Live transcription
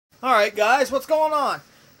Alright guys, what's going on?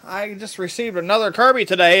 I just received another Kirby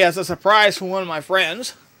today as a surprise from one of my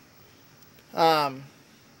friends. I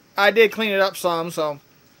did clean it up some, so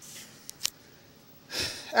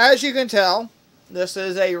as you can tell, this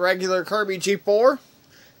is a regular Kirby G4.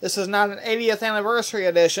 This is not an 80th anniversary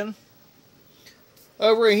edition.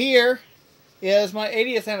 Over here is my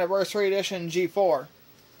 80th anniversary edition G4.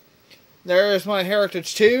 There is my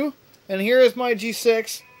Heritage 2, and here is my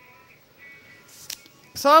G6.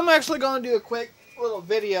 So I'm actually going to do a quick little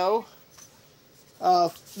video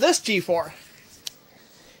of this G4.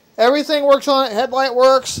 Everything works on it. Headlight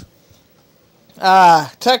works.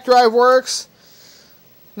 Tech drive works.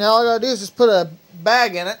 Now all I got to do is just put a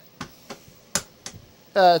bag in it.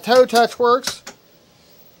 Toe touch works.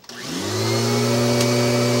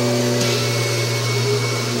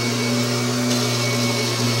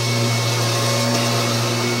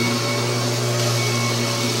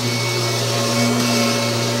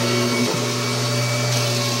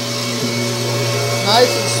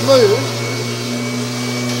 Nice and smooth.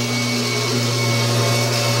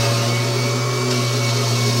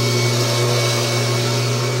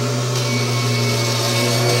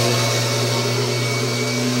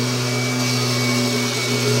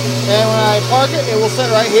 And when I park it, it will sit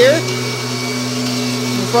right here in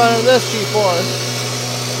front of this G4.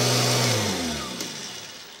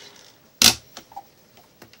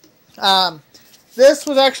 This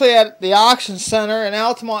was actually at the auction center in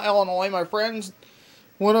Altamont, Illinois. My friends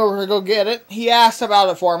went over to go get it. He asked about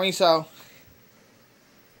it for me, so.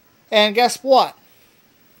 And guess what?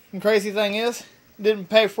 The crazy thing is, didn't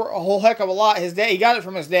pay for a whole heck of a lot. His dad, he got it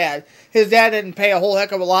from his dad. His dad didn't pay a whole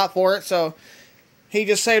heck of a lot for it, so he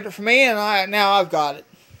just saved it for me, and now I've got it.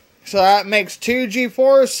 So that makes 2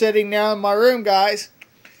 G4s sitting down in my room, guys.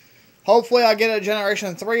 Hopefully I'll get a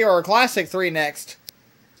Generation 3 or a Classic 3 next.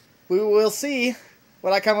 We will see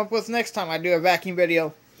what I come up with next time I do a vacuum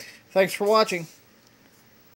video. Thanks for watching.